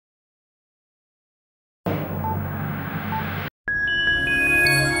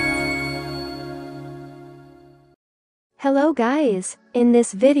Hello guys, in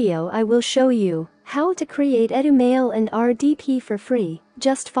this video I will show you how to create Edumail and RDP for free.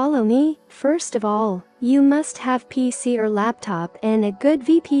 Just follow me. First of all, you must have PC or laptop and a good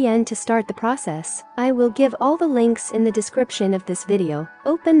VPN to start the process. I will give all the links in the description of this video.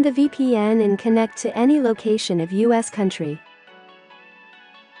 Open the VPN and connect to any location of US country.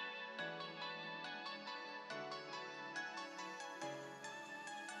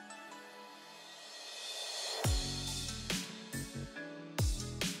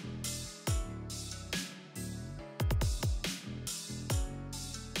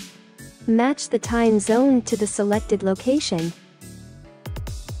 Match the time zone to the selected location.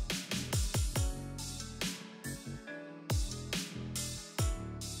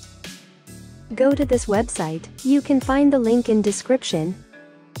 Go to this website. You can find the link in description.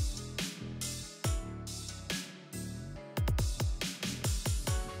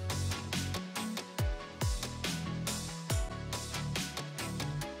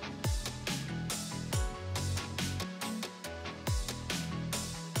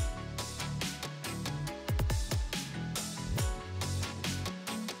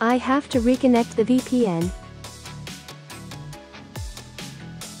 I have to reconnect the VPN.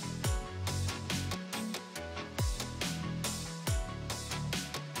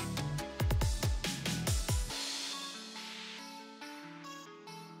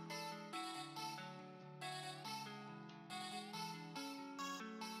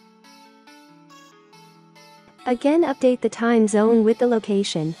 Again, update the time zone with the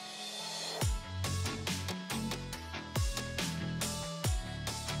location.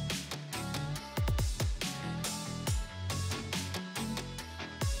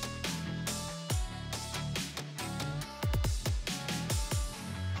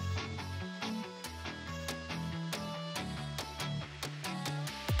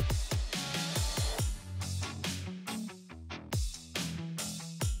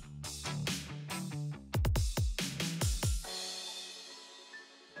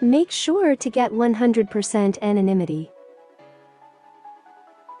 Make sure to get 100% anonymity.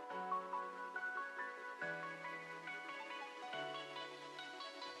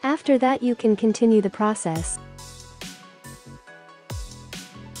 After that, you can continue the process.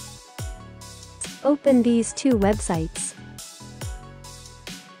 Open these two websites.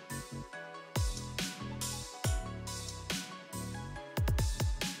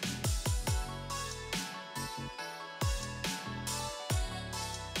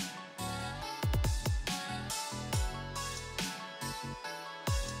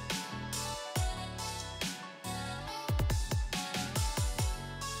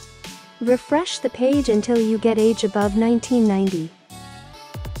 Refresh the page until you get age above 1990.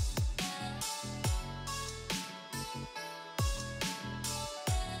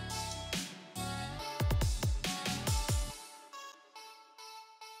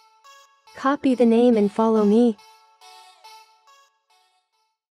 Copy the name and follow me.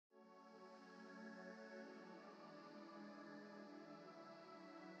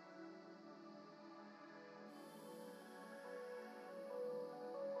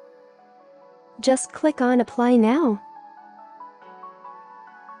 Just click on Apply Now.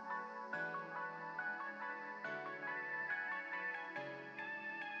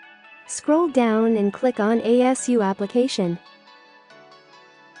 Scroll down and click on ASU Application.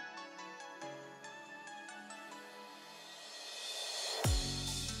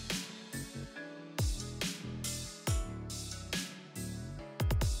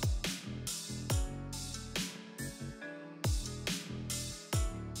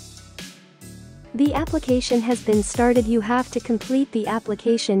 The application has been started. You have to complete the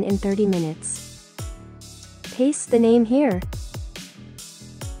application in 30 minutes. Paste the name here.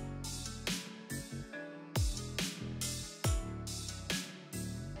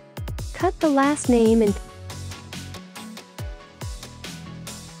 Cut the last name and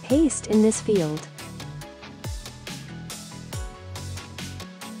paste in this field.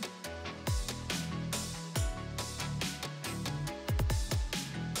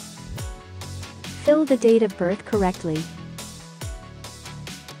 Fill the date of birth correctly.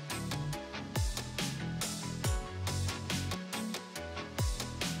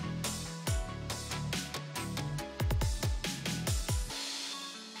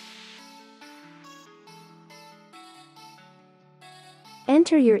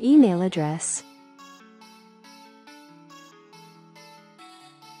 Enter your email address.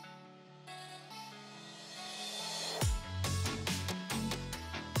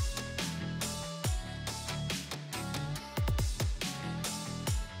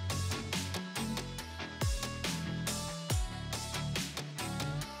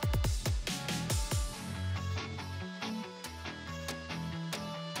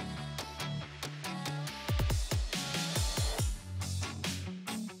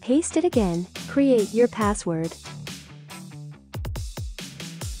 Paste it again, create your password.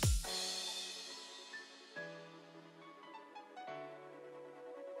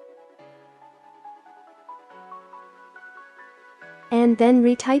 And then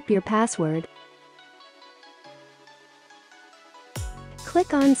retype your password.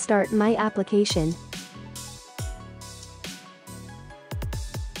 Click on Start My Application.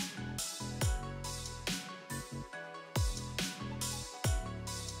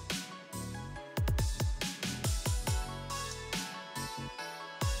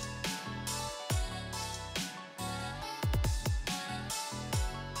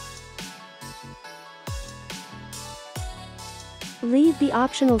 Leave the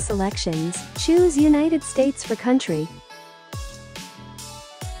optional selections, choose United States for country.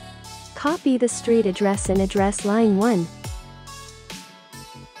 Copy the street address in address line 1.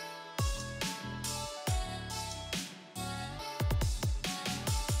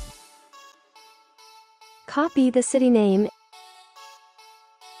 Copy the city name.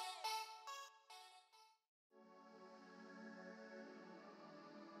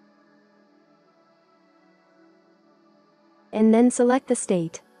 And then select the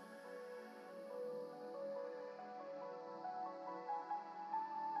state.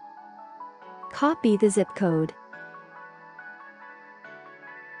 Copy the zip code.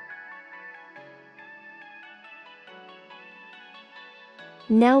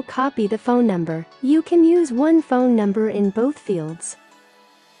 Now copy the phone number. You can use one phone number in both fields.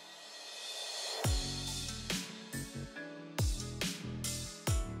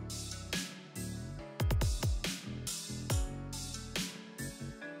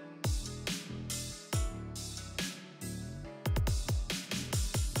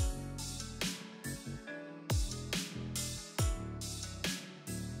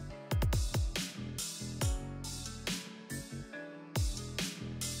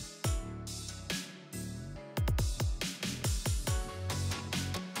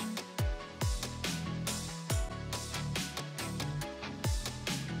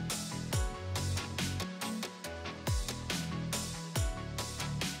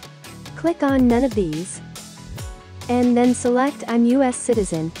 Click on none of these. And then select I'm US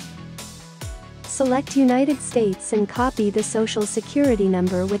citizen. Select United States and copy the Social Security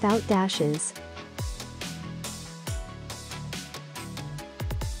number without dashes.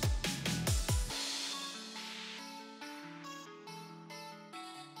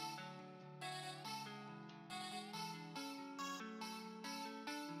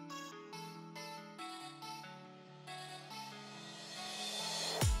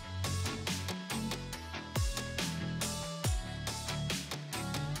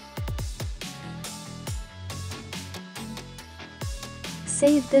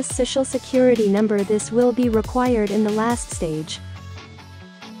 Save this Social Security number. This will be required in the last stage.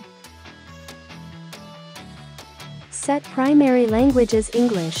 Set primary language as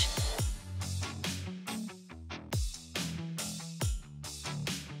English.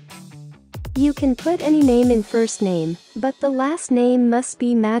 You can put any name in first name, but the last name must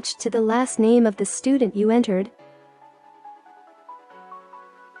be matched to the last name of the student you entered.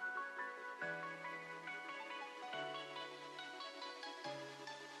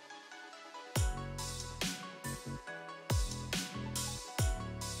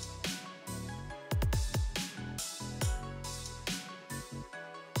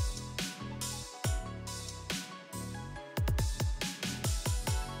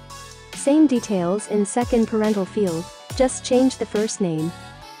 Same details in second parental field, just change the first name.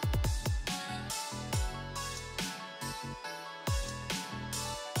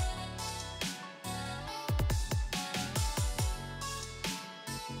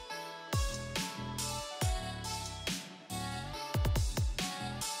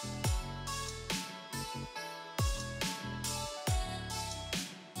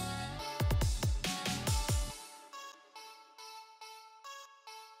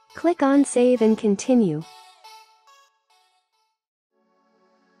 Click on Save and Continue.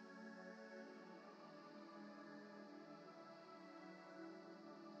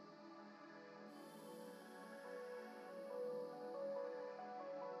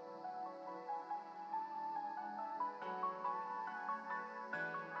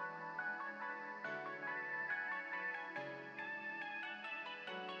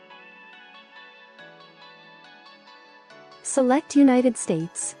 Select United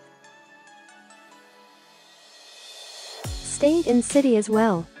States. State and city as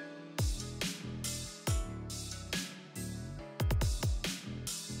well.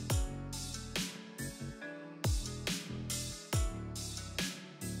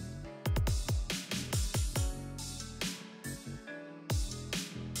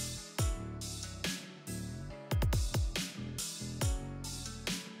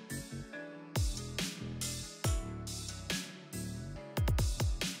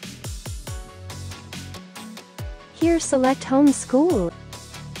 Here select Homeschool.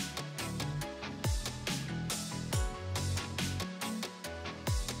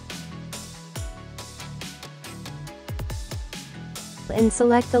 And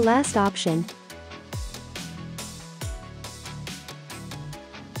select the last option.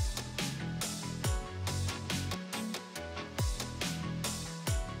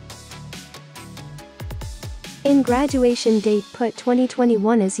 In graduation date put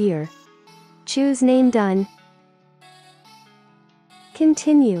 2021 as year. Choose name. Done.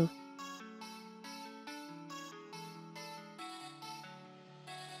 Continue.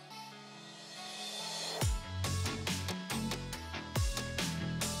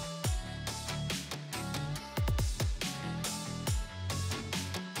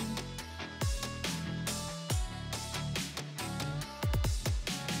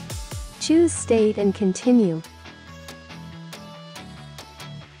 Choose state and continue.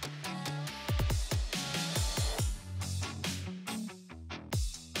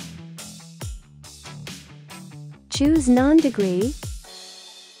 Choose non-degree.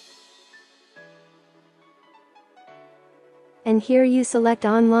 And here you select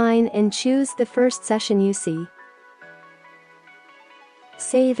online and choose the first session you see.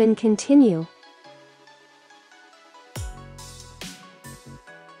 Save and continue.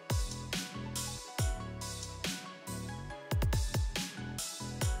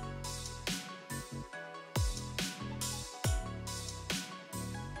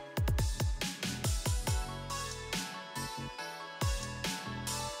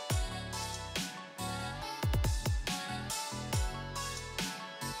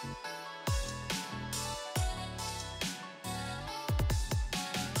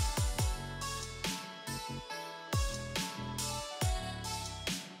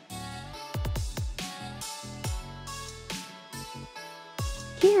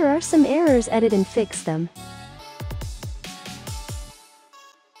 Here are some errors. Edit and fix them.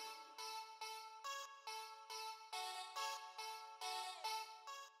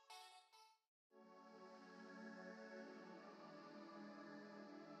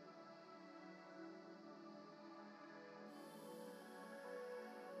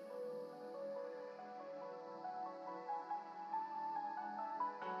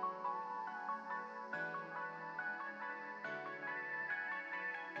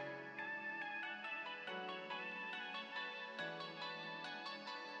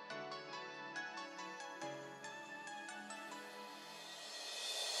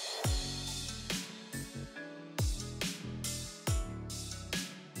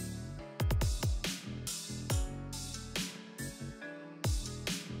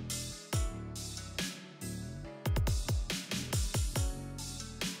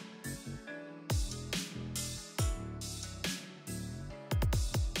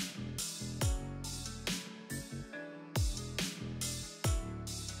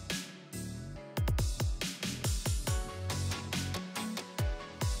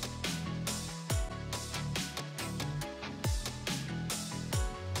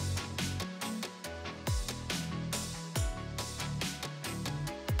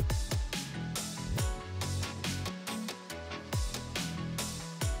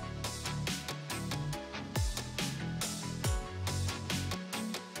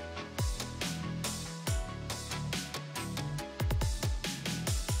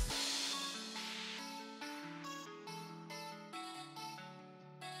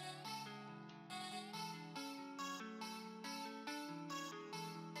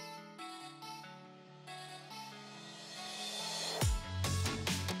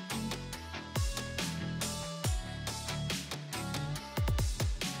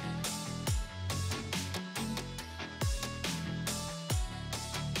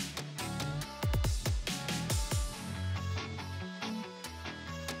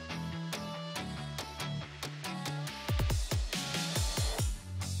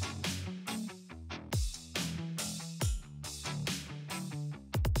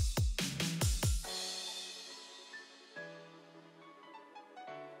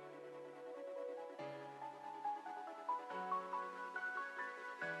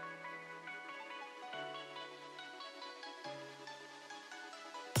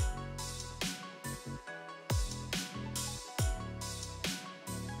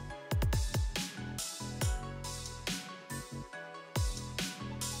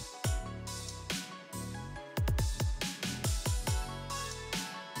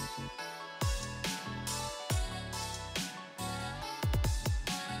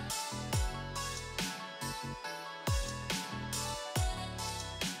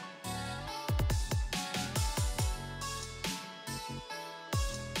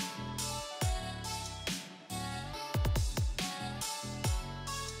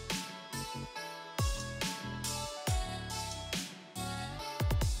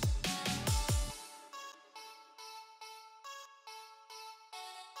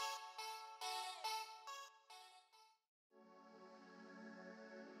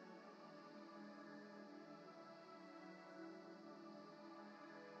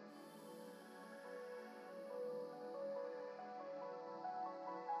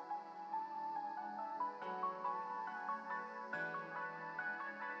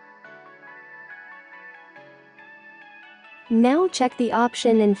 Now check the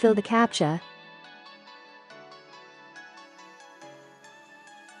option and fill the CAPTCHA.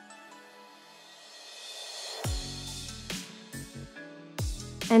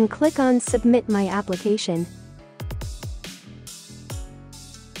 And click on Submit My Application.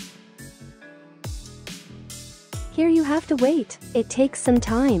 Here you have to wait. It takes some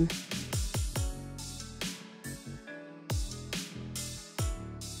time.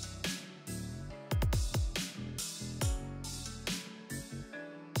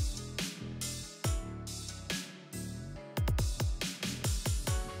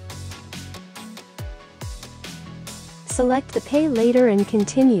 Select the Pay Later and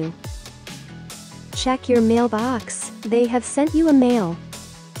continue. Check your mailbox. They have sent you a mail.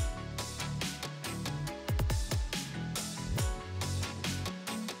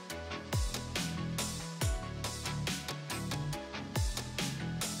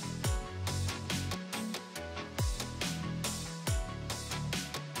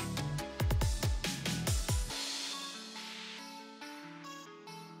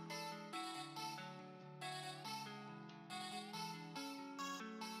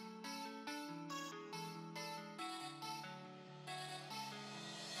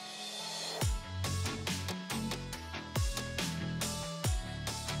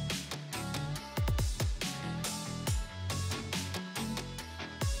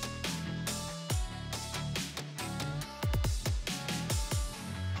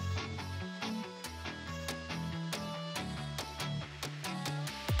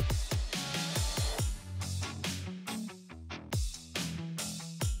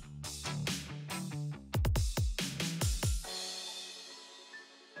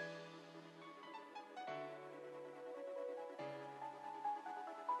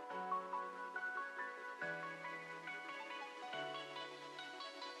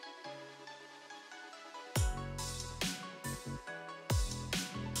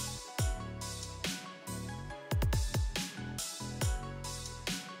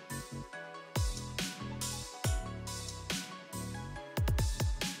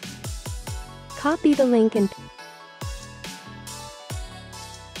 Copy the link and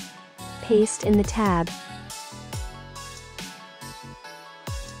paste in the tab.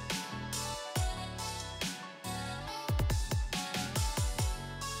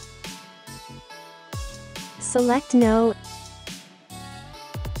 Select No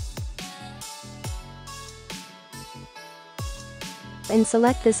and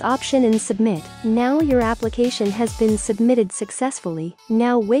select this option and submit. Now your application has been submitted successfully.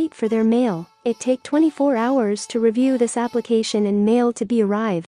 Now wait for their mail. It take 24 hours to review this application and mail to be arrived.